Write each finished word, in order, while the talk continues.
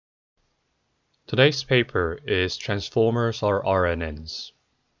Today's paper is Transformers or RNNs.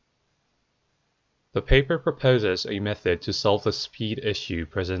 The paper proposes a method to solve the speed issue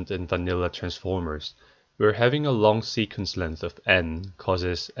present in vanilla transformers, where having a long sequence length of n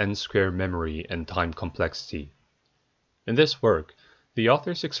causes n-squared memory and time complexity. In this work, the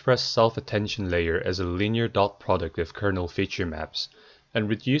authors express self-attention layer as a linear dot product of kernel feature maps, and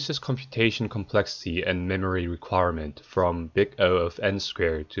reduces computation complexity and memory requirement from big O of n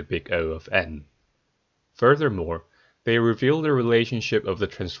squared to big O of n. Furthermore, they reveal the relationship of the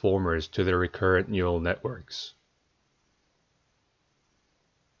transformers to the recurrent neural networks.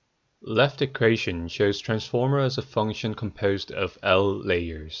 Left equation shows transformer as a function composed of L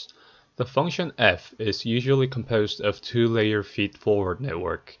layers. The function f is usually composed of two-layer feed-forward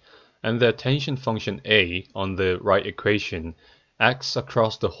network, and the attention function a on the right equation acts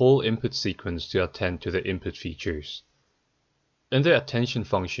across the whole input sequence to attend to the input features. In the attention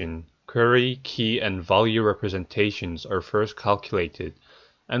function, query, key, and value representations are first calculated,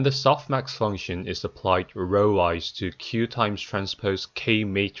 and the softmax function is applied row-wise to Q times transpose K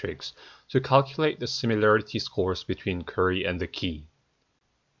matrix to calculate the similarity scores between query and the key.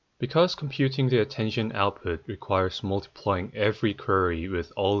 Because computing the attention output requires multiplying every query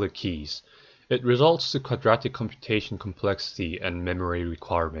with all the keys, it results to quadratic computation complexity and memory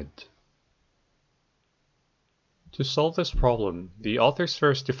requirement. To solve this problem, the authors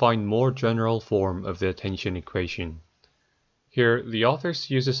first define more general form of the attention equation. Here, the authors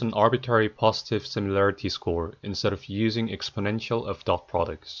uses an arbitrary positive similarity score instead of using exponential of dot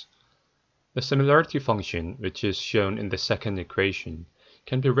products. The similarity function, which is shown in the second equation,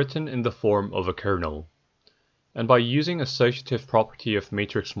 can be written in the form of a kernel. And by using associative property of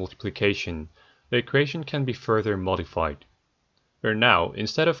matrix multiplication, the equation can be further modified. Where now,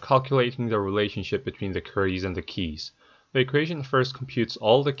 instead of calculating the relationship between the queries and the keys, the equation first computes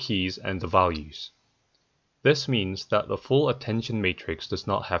all the keys and the values. This means that the full attention matrix does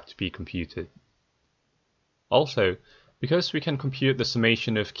not have to be computed. Also, because we can compute the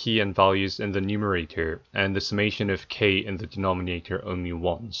summation of key and values in the numerator and the summation of k in the denominator only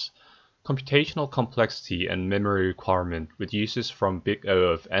once, computational complexity and memory requirement reduces from big O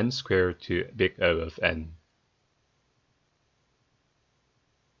of n squared to big O of n.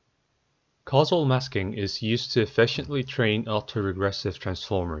 Causal masking is used to efficiently train autoregressive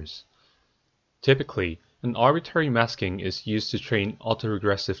transformers. Typically, an arbitrary masking is used to train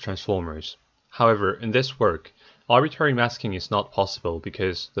autoregressive transformers. However, in this work, arbitrary masking is not possible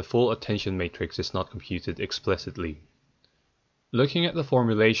because the full attention matrix is not computed explicitly. Looking at the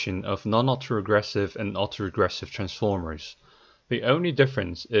formulation of non-autoregressive and autoregressive transformers, the only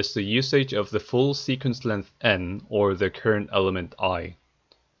difference is the usage of the full sequence length n or the current element I.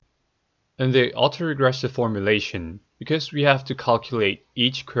 In the autoregressive formulation, because we have to calculate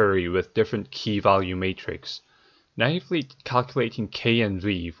each query with different key value matrix, naively calculating k and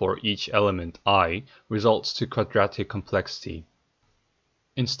v for each element I results to quadratic complexity.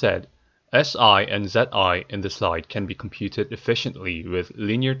 Instead, Si and Zi in the slide can be computed efficiently with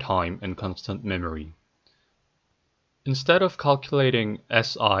linear time and constant memory. Instead of calculating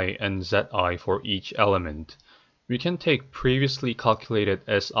Si and Zi for each element, we can take previously calculated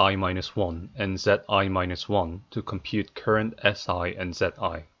Si-1 and Zi-1 to compute current Si and Zi.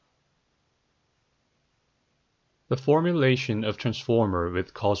 The formulation of transformer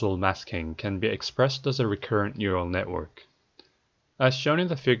with causal masking can be expressed as a recurrent neural network. As shown in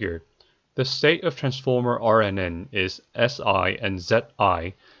the figure, the state of transformer RNN is Si and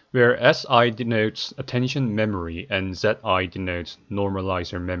Zi, where Si denotes attention memory and Zi denotes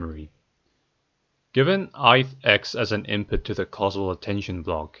normalizer memory. Given ith x as an input to the causal attention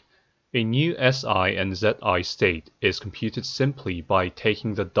block, a new Si and Zi state is computed simply by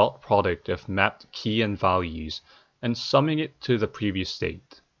taking the dot product of mapped key and values and summing it to the previous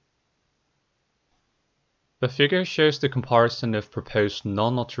state. The figure shows the comparison of proposed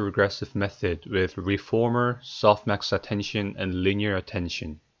non-autoregressive method with reformer, softmax attention, and linear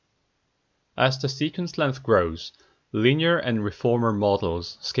attention. As the sequence length grows, linear and reformer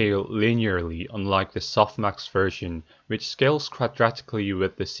models scale linearly, unlike the softmax version, which scales quadratically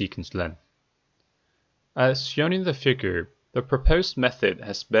with the sequence length. As shown in the figure, the proposed method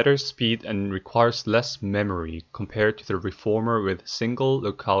has better speed and requires less memory compared to the reformer with single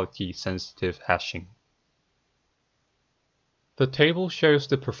locality sensitive hashing. The table shows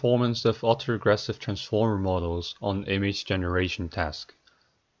the performance of autoregressive transformer models on image generation task.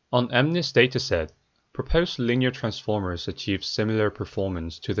 On MNIST dataset, proposed linear transformers achieve similar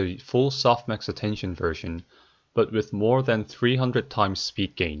performance to the full softmax attention version, but with more than 300 times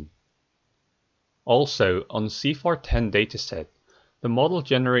speed gain. Also, on CFAR10 dataset, The model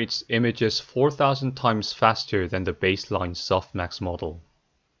generates images 4,000 times faster than the baseline softmax model.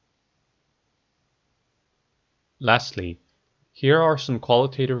 Lastly, here are some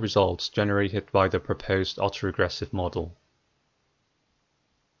qualitative results generated by the proposed autoregressive model.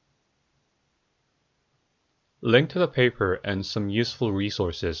 Link to the paper and some useful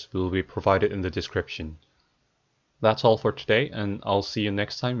resources will be provided in the description. That's all for today, and I'll see you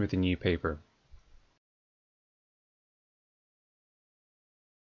next time with a new paper.